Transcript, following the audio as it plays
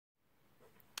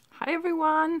Hi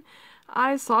everyone!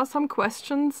 I saw some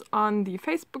questions on the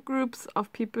Facebook groups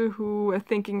of people who were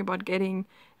thinking about getting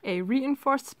a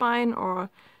reinforced spine or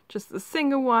just a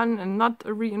single one and not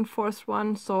a reinforced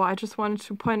one, so I just wanted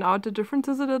to point out the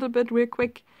differences a little bit real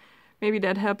quick. Maybe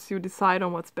that helps you decide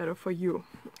on what's better for you.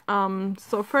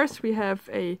 So first we have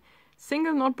a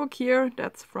single notebook here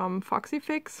that's from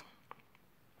Foxyfix.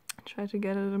 Try to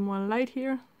get a little more light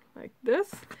here, like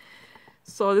this.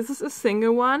 So this is a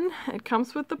single one. It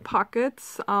comes with the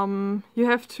pockets. You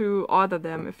have to order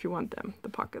them if you want them, the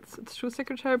pockets. It's 2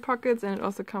 secretary pockets, and it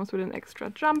also comes with an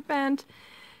extra jump band.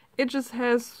 It just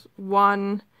has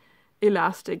one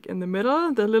elastic in the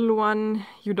middle. The little one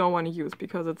you don't want to use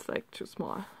because it's like too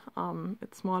small.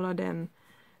 It's smaller than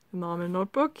the normal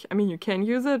notebook. I mean, you can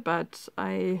use it, but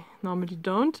I normally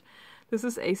don't. This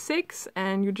is A6,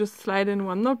 and you just slide in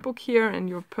one notebook here and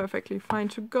you're perfectly fine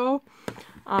to go.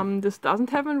 This doesn't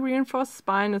have a reinforced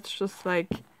spine, it's just like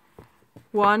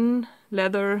one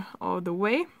leather all the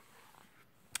way.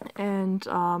 And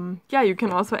yeah, you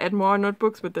can also add more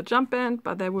notebooks with the jump band,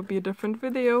 but that would be a different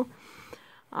video.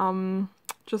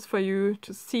 Just for you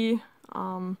to see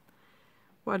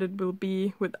what it will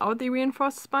be without the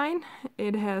reinforced spine.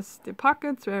 It has the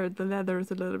pockets where the leather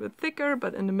is a little bit thicker,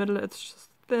 but in the middle it's just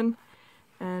thin.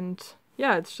 And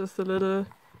yeah, it's just a little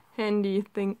handy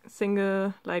thing,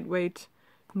 single lightweight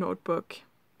notebook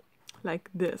like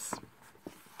this.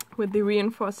 With the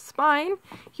reinforced spine,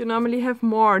 you normally have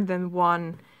more than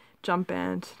one jump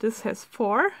band. This has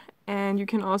 4, and you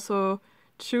can also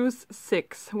choose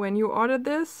 6 when you order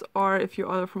this, or if you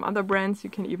order from other brands,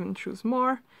 you can even choose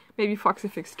more. Maybe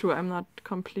Foxyfix too. I'm not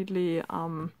completely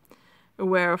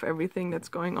aware of everything that's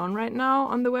going on right now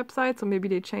on the website, so maybe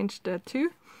they changed that too.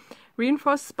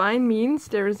 Reinforced spine means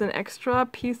there is an extra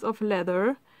piece of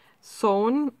leather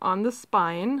sewn on the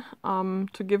spine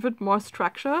to give it more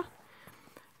structure,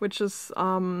 which is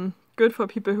good for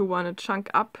people who want to chunk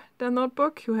up their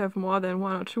notebook, who have more than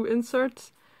 1 or 2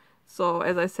 inserts. So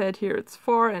as I said, here it's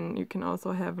 4, and you can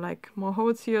also have like more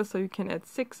holes here, so you can add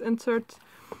 6 inserts.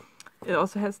 It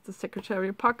also has the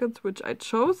secretarial pockets, which I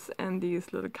chose, and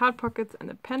these little card pockets and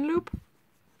a pen loop.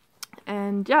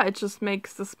 And yeah, it just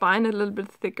makes the spine a little bit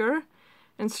thicker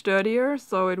and sturdier,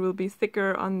 so it will be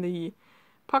thicker on the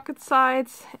pocket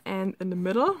sides and in the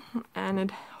middle, and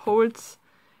it holds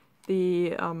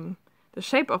the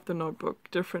shape of the notebook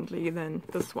differently than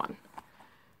this one.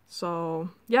 So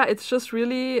yeah, it's just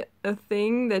really a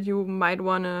thing that you might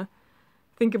want to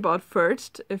think about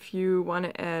first if you want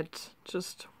to add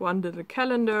just one little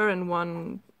calendar and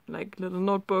one like little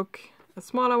notebook. A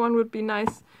smaller one would be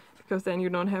nice, because then you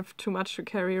don't have too much to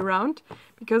carry around.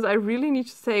 Because I really need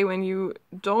to say, when you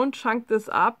don't chunk this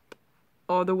up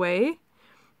all the way,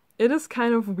 it is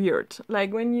kind of weird.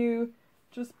 Like when you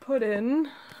just put in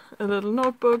a little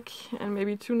notebook and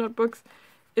maybe 2 notebooks,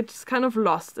 it's kind of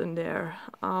lost in there.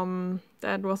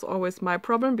 That was always my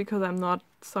problem, because I'm not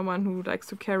someone who likes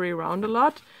to carry around a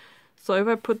lot. So if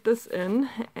I put this in,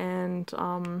 and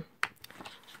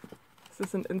this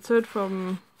is an insert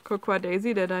from Cocoa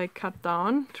Daisy that I cut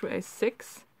down to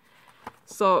A6.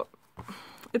 So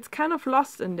it's kind of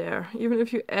lost in there. Even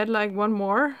if you add like one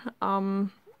more,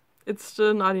 it's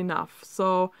still not enough.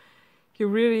 So you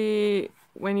really,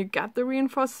 when you got the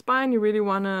reinforced spine, you really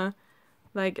want to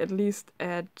like at least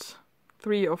add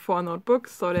 3 or 4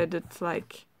 notebooks, so that it's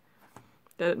like,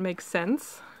 that it makes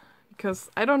sense. Because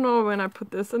I don't know, when I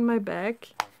put this in my bag,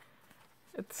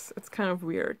 it's kind of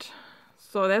weird.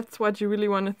 So that's what you really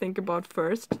want to think about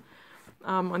first.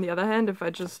 On the other hand, if I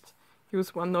just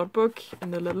use one notebook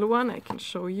and the little one, I can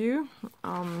show you.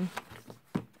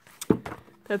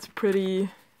 That's pretty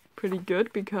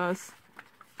good, because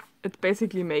it's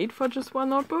basically made for just one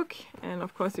notebook. And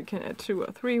of course you can add 2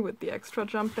 or 3 with the extra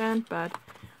jump band, but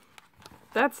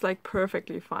that's like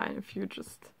perfectly fine if you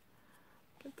just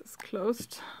get this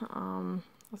closed.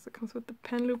 Also comes with the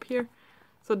pen loop here.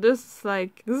 So this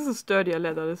is a sturdier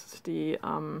leather. This is the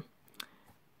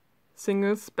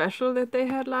single special that they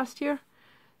had last year.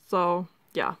 So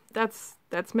yeah, that's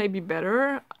maybe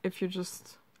better if you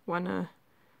just wanna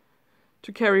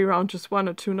to carry around just 1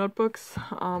 or 2 notebooks.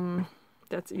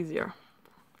 That's easier.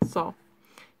 So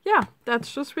yeah,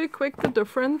 that's just real quick the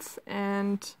difference,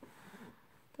 and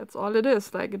that's all it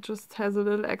is. Like, it just has a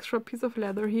little extra piece of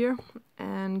leather here,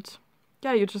 and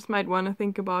yeah, you just might want to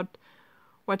think about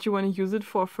what you want to use it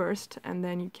for first, and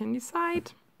then you can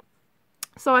decide.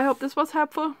 So I hope this was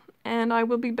helpful, and I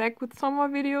will be back with some more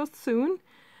videos soon.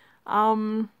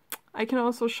 I can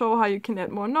also show how you can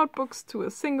add more notebooks to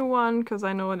a single one, because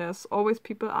I know there's always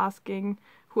people asking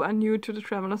who are new to the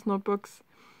Traveler's Notebooks.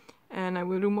 And I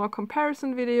will do more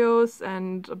comparison videos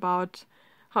and about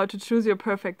how to choose your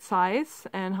perfect size,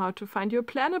 and how to find your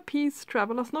planner piece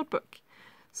traveler's notebook.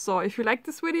 So if you like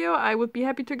this video, I would be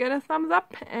happy to get a thumbs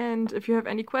up, and if you have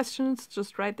any questions,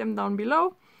 just write them down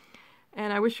below.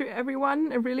 And I wish you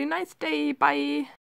everyone a really nice day. Bye!